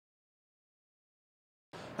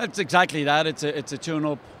It's exactly that. It's a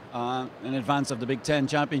tune-up in advance of the Big Ten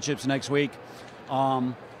championships next week.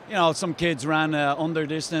 You know, some kids ran under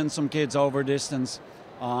distance, some kids over distance.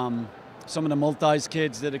 Some of the multis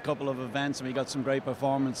kids did a couple of events, and we got some great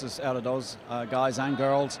performances out of those guys and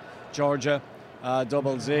girls. Georgia,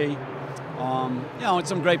 Double Z. You know, and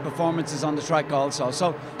some great performances on the track also.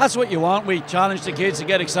 So that's what you want. We challenge the kids to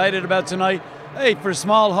get excited about tonight. Hey, for a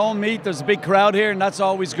small home meet, there's a big crowd here, and that's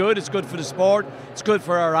always good. It's good for the sport. It's good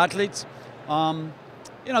for our athletes.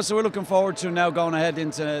 You know, so we're looking forward to now going ahead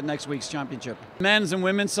into next week's championship. Men's and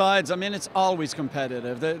women's sides, I mean, it's always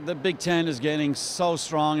competitive. The Big Ten is getting so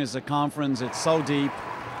strong as a conference. It's so deep.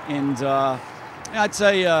 And I'd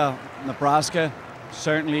say Nebraska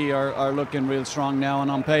certainly are looking real strong now and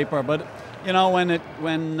on paper. But, you know,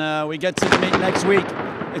 when we get to the meet next week,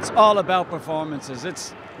 it's all about performances.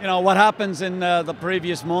 It's, you know, what happens in the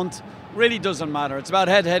previous month really doesn't matter. It's about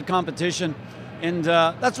head-to-head competition. And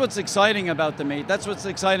that's what's exciting about the meet. That's what's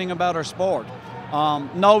exciting about our sport.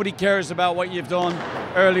 Nobody cares about what you've done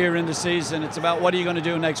earlier in the season. It's about what are you going to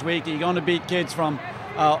do next week. Are you going to beat kids from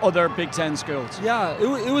other Big Ten schools? Yeah,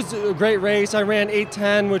 it was a great race. I ran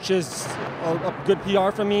 8:10, which is a good PR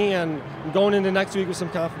for me, and going into next week with some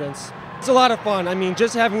confidence. It's a lot of fun. I mean,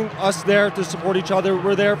 just having us there to support each other.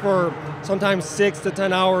 We're there for sometimes 6 to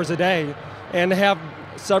 10 hours a day, and to have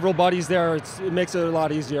several buddies there, it makes it a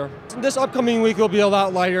lot easier. This upcoming week will be a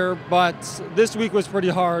lot lighter, but this week was pretty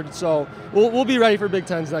hard, so we'll be ready for Big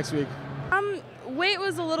Tens next week. Weight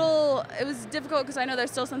was it was difficult because I know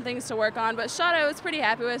there's still some things to work on, but shot I was pretty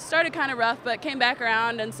happy with. Started kind of rough, but came back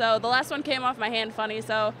around, and so the last one came off my hand funny,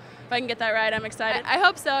 so if I can get that right, I'm excited. I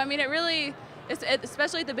hope so. I mean,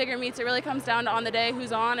 especially at the bigger meets, it really comes down to on the day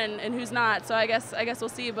who's on and who's not, so I guess we'll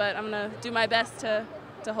see, but I'm going to do my best to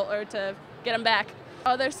get them back.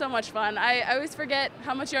 Oh, they're so much fun. I always forget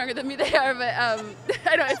how much younger than me they are, but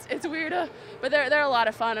I know it's weird, but they're a lot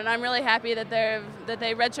of fun, and I'm really happy that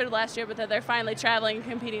they redshirted last year, but that they're finally traveling and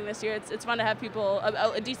competing this year. It's fun to have people,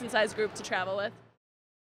 a decent-sized group to travel with.